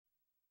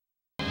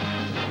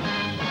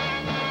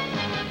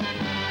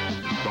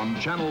on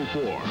Channel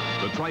 4,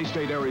 the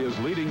tri-state area's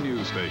leading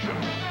news station.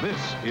 This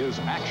is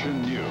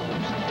Action News.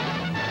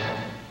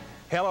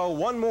 Hello,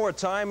 one more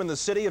time in the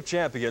City of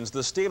Champions. The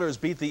Steelers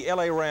beat the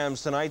LA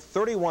Rams tonight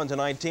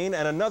 31-19,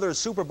 and another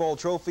Super Bowl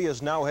trophy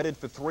is now headed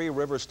for Three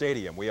River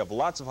Stadium. We have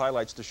lots of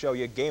highlights to show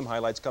you, game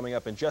highlights coming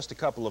up in just a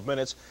couple of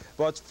minutes.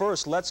 But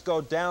first, let's go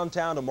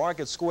downtown to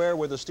Market Square,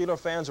 where the Steeler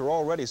fans are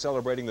already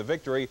celebrating the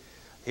victory.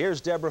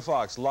 Here's Debra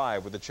Fox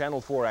live with the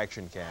Channel 4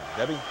 Action Cam.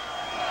 Debbie?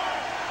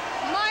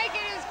 Mike,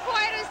 it is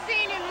quite a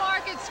scene in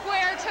Market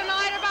Square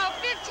tonight. About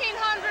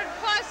 1,500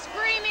 plus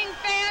screaming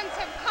fans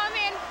have come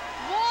in,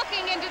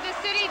 walking into the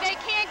city. They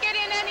can't get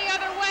in any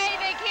other way.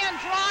 They can't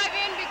drive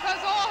in because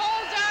the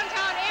whole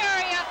downtown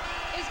area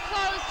is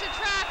closed to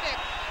traffic.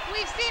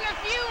 We've seen a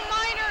few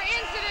minor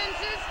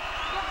incidences,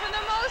 but for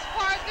the most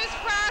part, this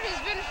crowd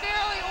has been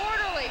fairly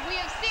orderly. We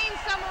have seen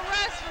some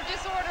arrests for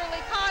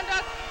disorderly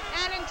conduct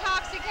and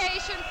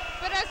intoxication,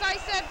 but as I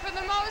said, for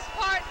the most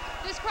part,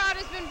 this crowd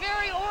has been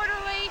very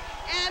orderly,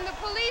 and the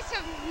police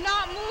have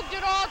not moved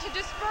at all to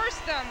disperse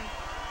them.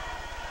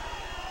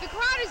 The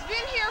crowd has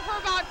been here for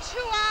about 2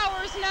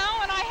 hours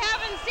now, and I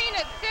haven't seen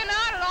it thin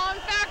out at all.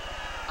 In fact,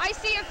 I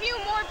see a few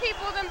more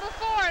people than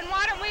before, and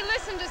why don't we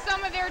listen to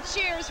some of their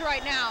cheers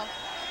right now?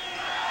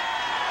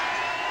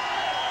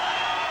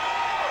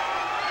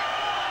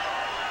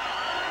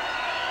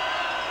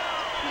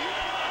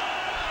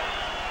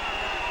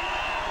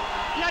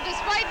 Now,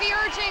 despite the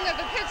urging of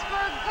the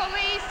Pittsburgh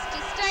police to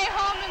stay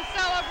home and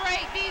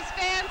celebrate, these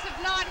fans have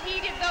not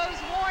heeded those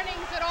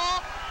warnings at all,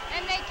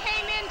 and they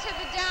came into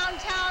the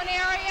downtown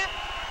area.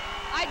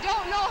 I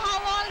don't know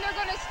how long they're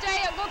going to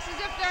stay. It looks as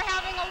if they're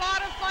having a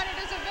lot of fun.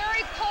 It is a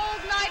very cold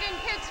night in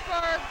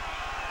Pittsburgh,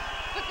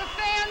 but the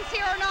fans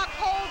here are not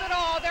cold at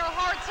all. Their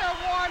hearts are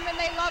warm, and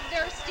they love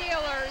their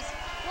Steelers.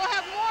 We'll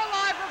have more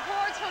live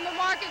reports from the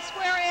Market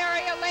Square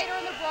area later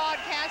in the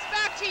broadcast.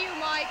 Back to you,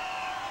 Mike.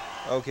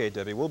 Okay,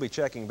 Debbie, we'll be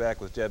checking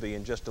back with Debbie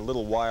in just a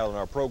little while in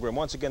our program.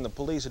 Once again, the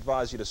police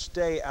advise you to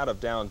stay out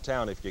of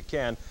downtown if you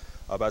can.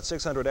 About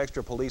 600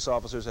 extra police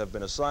officers have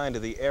been assigned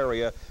to the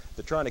area.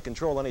 They're trying to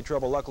control any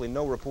trouble. Luckily,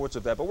 no reports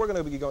of that, but we're going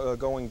to be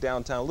going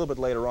downtown a little bit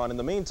later on. In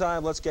the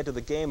meantime, let's get to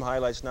the game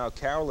highlights now.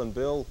 Carol and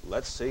Bill,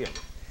 let's see them.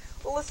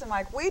 Well, listen,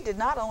 Mike, we did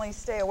not only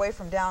stay away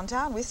from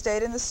downtown, we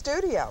stayed in the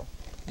studio.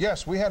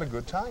 Yes, we had a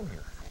good time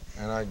here.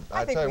 And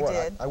I tell you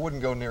what, I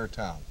wouldn't go near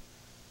town.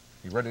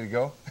 You ready to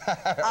go?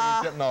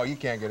 No, you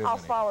can't get in. I'll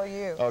follow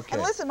you. Okay.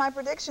 And listen, my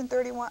prediction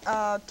 28-17.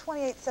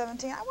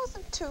 I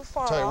wasn't too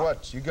far off. Tell you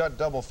what, you got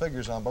double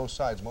figures on both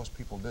sides. Most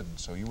people didn't,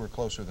 so you were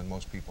closer than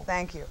most people.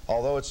 Thank you.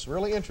 Although it's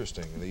really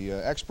interesting. The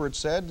experts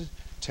said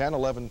 10,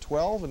 11,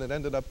 12, and it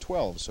ended up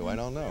 12, so I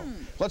don't know.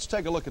 Let's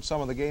take a look at some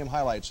of the game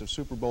highlights of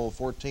Super Bowl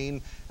 14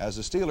 as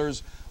the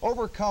Steelers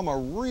overcome a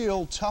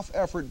real tough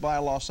effort by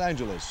Los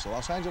Angeles.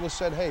 Los Angeles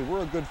said, hey,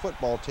 we're a good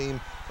football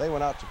team. They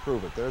went out to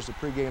prove it. There's the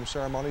pregame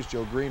ceremonies.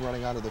 Joe Green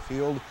running onto the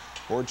field.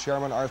 Board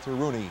Chairman Arthur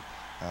Rooney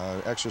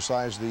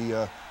exercised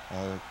the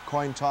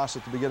coin toss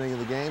at the beginning of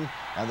the game.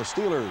 And the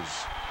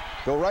Steelers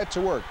go right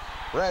to work.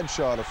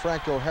 Bradshaw to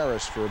Franco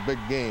Harris for a big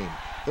game.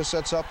 This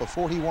sets up a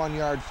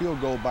 41-yard field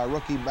goal by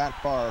rookie Matt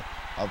Barr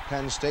of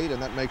Penn State,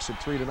 and that makes it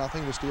 3-0. The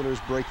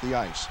Steelers break the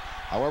ice.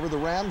 However, the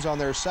Rams on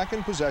their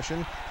second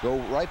possession go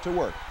right to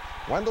work.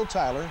 Wendell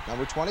Tyler,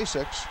 number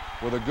 26,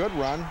 with a good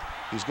run.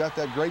 He's got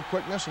that great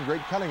quickness and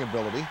great cutting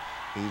ability.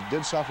 He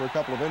did suffer a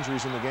couple of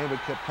injuries in the game, but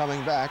kept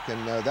coming back,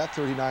 and that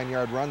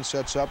 39-yard run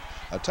sets up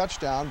a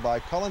touchdown by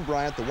Cullen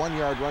Bryant, the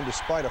 1-yard run,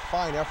 despite a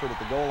fine effort at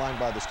the goal line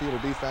by the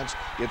Steeler defense.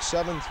 It's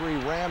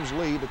 7-3 Rams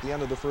lead at the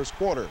end of the first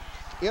quarter.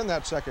 In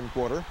that second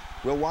quarter,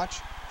 we'll watch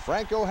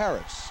Franco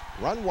Harris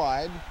run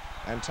wide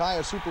and tie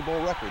a Super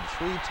Bowl record,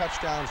 3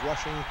 touchdowns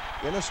rushing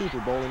in a Super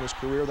Bowl in his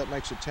career. That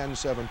makes it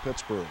 10-7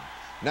 Pittsburgh.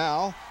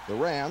 Now, the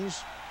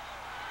Rams,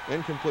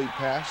 incomplete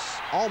pass,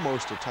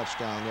 almost a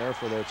touchdown there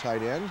for their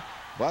tight end,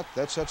 but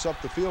that sets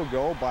up the field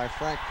goal by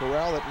Frank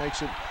Corral. That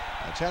makes it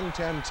a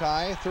 10-10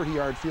 tie,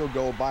 30-yard field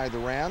goal by the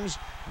Rams.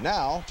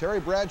 Now, Terry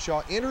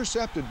Bradshaw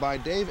intercepted by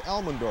Dave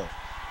Elmendorf.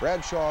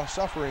 Bradshaw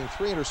suffering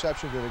 3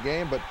 interceptions in the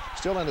game, but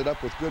still ended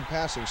up with good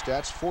passing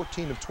stats,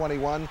 14 of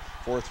 21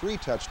 for 3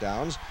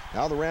 touchdowns.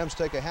 Now the Rams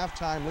take a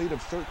halftime lead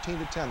of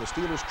 13-10. The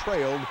Steelers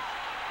trailed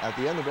at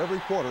the end of every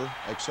quarter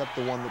except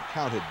the one that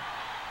counted.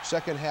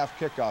 Second half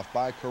kickoff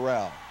by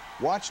Corral.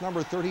 Watch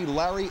number 30,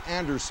 Larry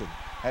Anderson.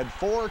 Had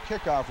 4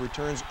 kickoff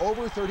returns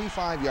over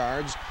 35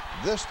 yards.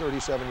 This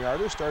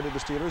 37-yarder started the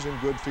Steelers in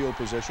good field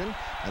position,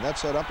 and that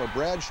set up a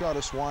Bradshaw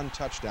to Swan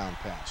touchdown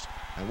pass.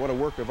 And what a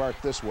work of art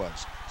this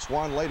was.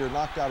 Swan later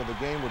knocked out of the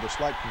game with a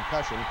slight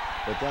concussion,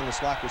 but then the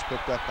slack was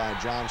picked up by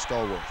John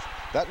Stallworth.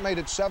 That made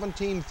it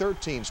 17-13,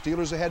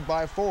 Steelers ahead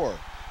by 4.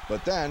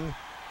 But then,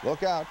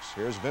 look out,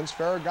 here's Vince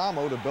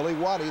Ferragamo to Billy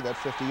Waddy. That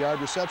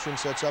 50-yard reception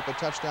sets up a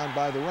touchdown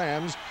by the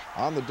Rams.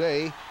 On the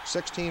day,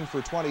 16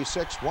 for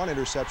 26, 1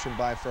 interception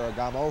by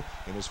Ferragamo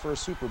in his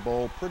first Super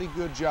Bowl. Pretty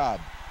good job.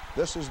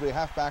 This is the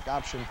halfback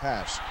option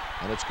pass,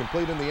 and it's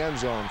complete in the end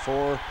zone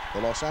for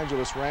the Los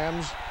Angeles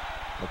Rams.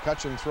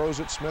 McCutcheon throws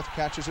it. Smith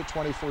catches it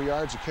 24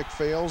 yards. The kick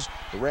fails.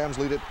 The Rams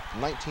lead it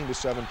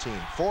 19-17.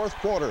 Fourth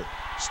quarter,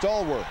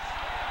 Stallworth.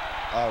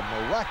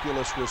 A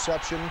miraculous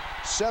reception,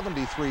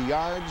 73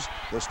 yards.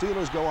 The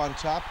Steelers go on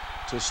top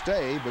to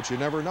stay, but you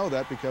never know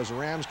that because the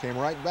Rams came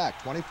right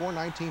back.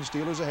 24-19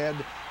 Steelers ahead.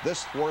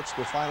 This thwarts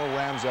the final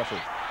Rams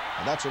effort.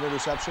 And that's an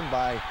interception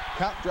by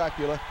Count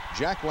Dracula,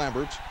 Jack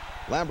Lambert.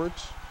 Lambert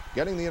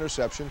getting the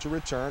interception to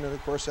return, and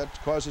of course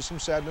that causes some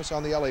sadness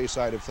on the LA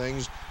side of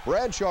things.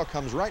 Bradshaw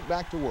comes right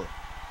back to work.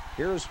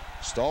 Here's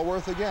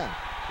Stallworth again.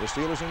 The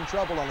Steelers in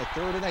trouble on a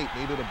 3rd and 8.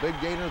 Needed a big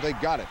gainer. They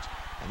got it.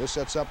 And this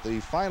sets up the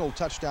final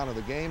touchdown of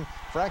the game.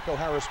 Franco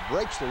Harris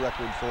breaks the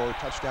record for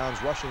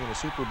touchdowns rushing in the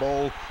Super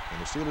Bowl,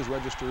 and the Steelers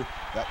register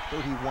that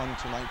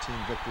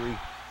 31-19 victory.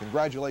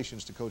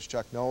 Congratulations to Coach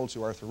Chuck Knowles,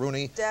 to Arthur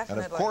Rooney,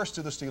 Definitely. and of course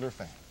to the Steeler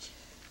fans.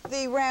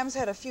 The Rams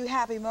had a few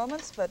happy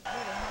moments, but...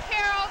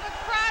 Carol, the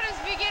crowd is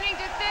beginning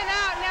to thin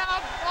out now.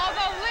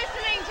 Although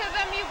listening to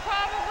them, you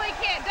probably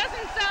can't.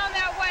 Doesn't sound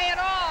that way at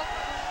all.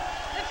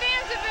 The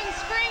fans have been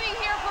screaming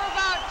here for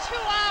about 2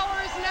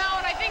 hours now,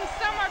 and I think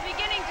some are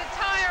beginning to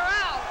tire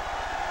out.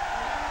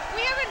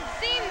 We haven't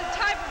seen the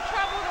type of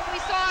trouble that we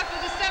saw after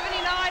the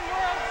 '79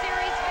 World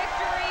Series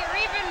victory or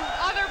even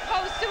other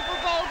post-Super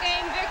Bowl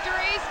game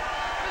victories.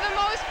 For the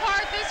most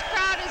part, this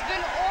crowd has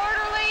been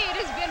orderly. It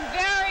has been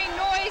very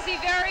noisy,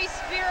 very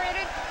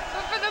spirited,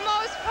 but for the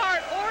most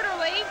part,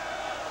 orderly.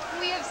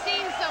 We have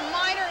seen some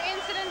minor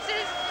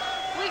incidences.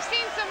 We've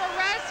seen some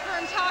arrests for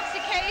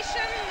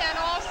intoxication and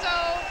also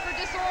for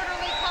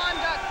disorderly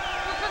conduct.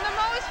 But for the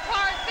most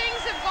part, things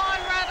have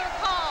gone rather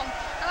calm.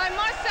 And I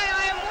must say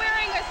I am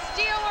wearing a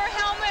Steeler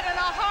helmet and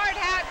a hard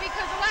hat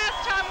because the last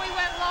time we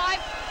went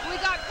live, we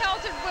got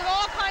pelted with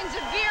all kinds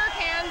of beer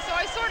cans, so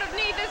I sort of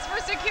need this for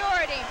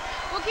security.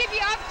 We'll keep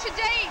you up to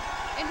date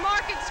in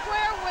Market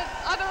Square with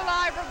other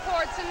live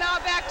reports. And now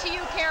back to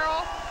you,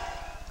 Carol.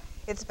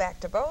 It's back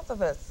to both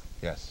of us.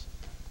 Yes.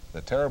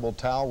 The terrible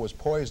towel was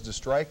poised to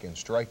strike, and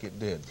strike it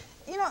did.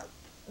 You know,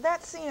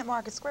 that scene at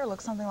Market Square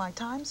looks something like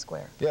Times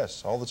Square.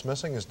 Yes, all that's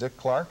missing is Dick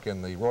Clark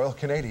and the Royal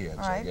Canadians,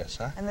 Right. I guess,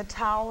 huh? And the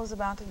towel is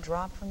about to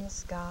drop from the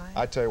sky.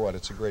 I tell you what,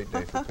 it's a great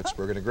day for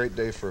Pittsburgh and a great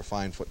day for a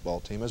fine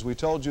football team. As we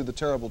told you, the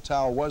terrible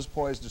towel was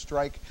poised to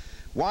strike.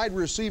 Wide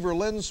receiver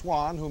Lynn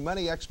Swann, who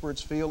many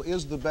experts feel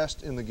is the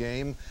best in the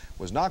game,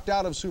 was knocked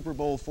out of Super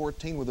Bowl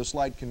 14 with a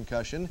slight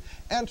concussion.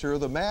 Enter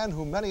the man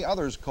whom many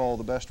others call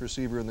the best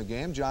receiver in the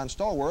game, John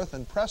Stallworth,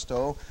 and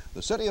presto,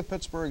 the city of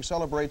Pittsburgh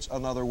celebrates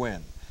another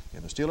win.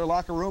 In the Steeler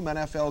locker room,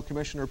 NFL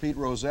Commissioner Pete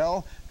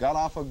Rozelle got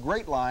off a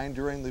great line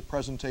during the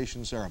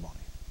presentation ceremony.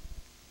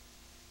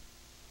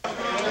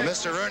 Well,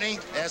 Mr. Rooney,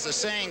 as the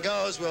saying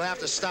goes, we'll have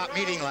to stop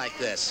meeting like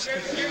this.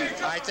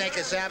 I think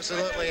it's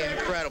absolutely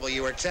incredible.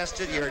 You were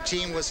tested, your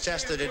team was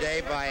tested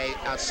today by an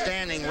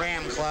outstanding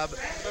Ram club.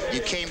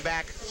 You came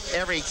back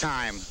every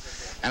time.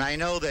 And I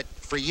know that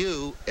for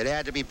you, it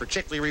had to be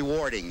particularly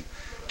rewarding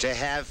to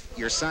have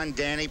your son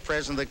Danny,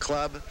 president of the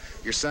club,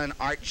 your son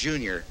Art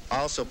Jr.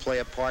 also play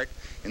a part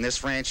in this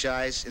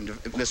franchise, in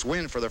this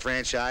win for the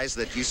franchise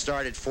that you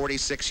started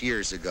 46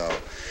 years ago.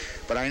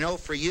 But I know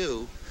for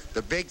you,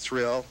 the big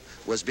thrill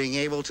was being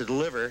able to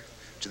deliver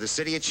to the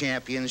city of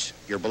champions,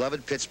 your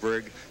beloved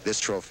Pittsburgh, this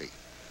trophy.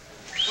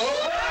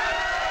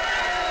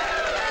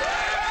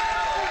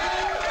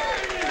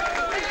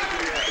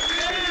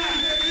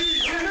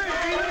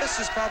 This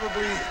is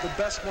probably the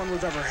best one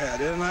we've ever had,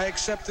 and I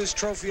accept this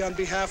trophy on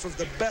behalf of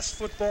the best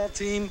football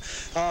team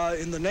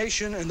in the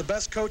nation, and the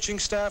best coaching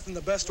staff, and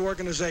the best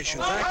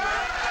organization. Thank you.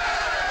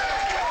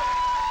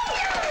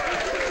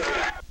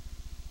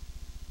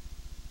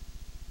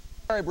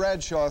 Larry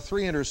Bradshaw,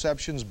 3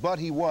 interceptions, but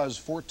he was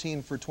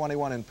 14 for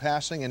 21 in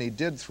passing, and he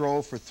did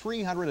throw for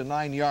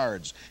 309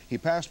 yards. He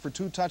passed for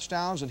 2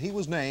 touchdowns, and he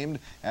was named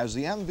as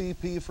the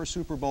MVP for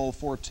Super Bowl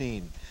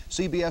 14.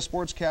 CBS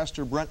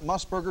sportscaster Brent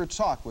Musburger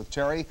talked with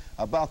Terry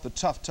about the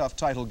tough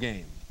title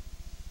game.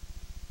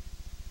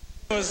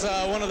 It was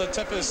one of the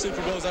toughest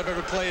Super Bowls I've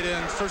ever played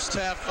in. First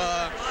half,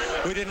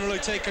 we didn't really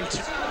take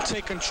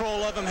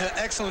control of them. Had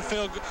excellent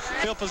field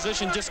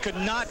position, just could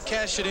not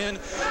cash it in.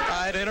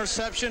 I had an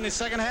interception in the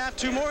second half,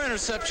 2 more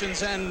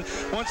interceptions,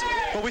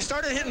 but we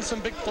started hitting some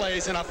big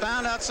plays, and I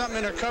found out something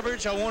in their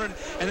coverage I wanted,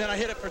 and then I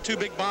hit it for 2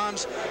 big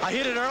bombs. I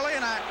hit it early,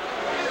 and I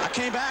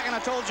came back and I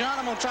told John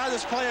I'm going to try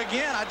this play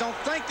again. I don't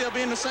think they'll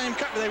be in the same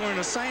cover. They were in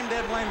the same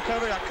dead blame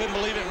coverage. I couldn't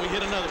believe it, and we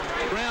hit another.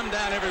 Rammed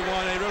down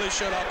everyone. They really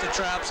shut off the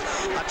traps.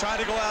 I tried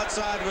to go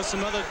outside with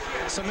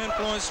some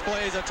influence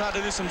plays. I tried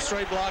to do some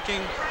straight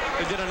blocking.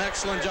 They did an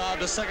excellent job.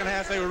 The second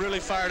half, they were really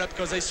fired up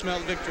because they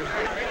smelled victory.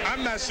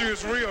 I'm not sure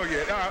it's real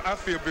yet. I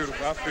feel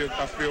beautiful. I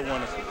feel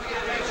wonderful.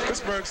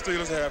 Pittsburgh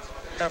Steelers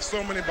have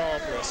so many ball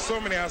players, so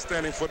many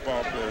outstanding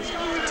football players.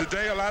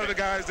 Today, a lot of the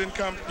guys didn't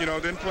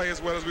play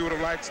as well as we would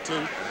have liked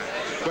to,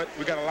 but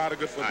we got a lot of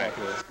good football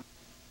players.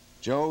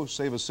 Joe,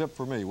 save a sip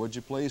for me, would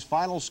you please?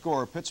 Final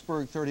score,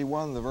 Pittsburgh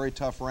 31, the very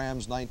tough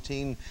Rams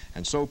 19.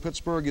 And so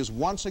Pittsburgh is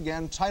once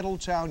again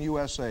Titletown,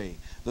 USA,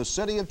 the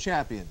city of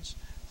champions.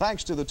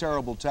 Thanks to the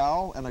terrible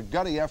towel and a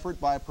gutty effort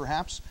by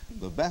perhaps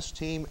the best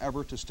team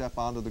ever to step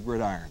onto the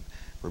gridiron.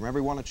 From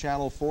everyone at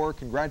Channel 4,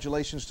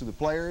 congratulations to the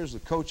players, the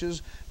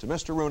coaches, to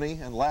Mr. Rooney,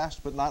 and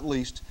last but not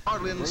least,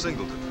 Arlen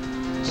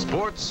Singleton.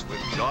 Sports with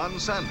John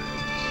Sanders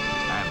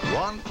and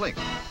Ron Klink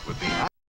with the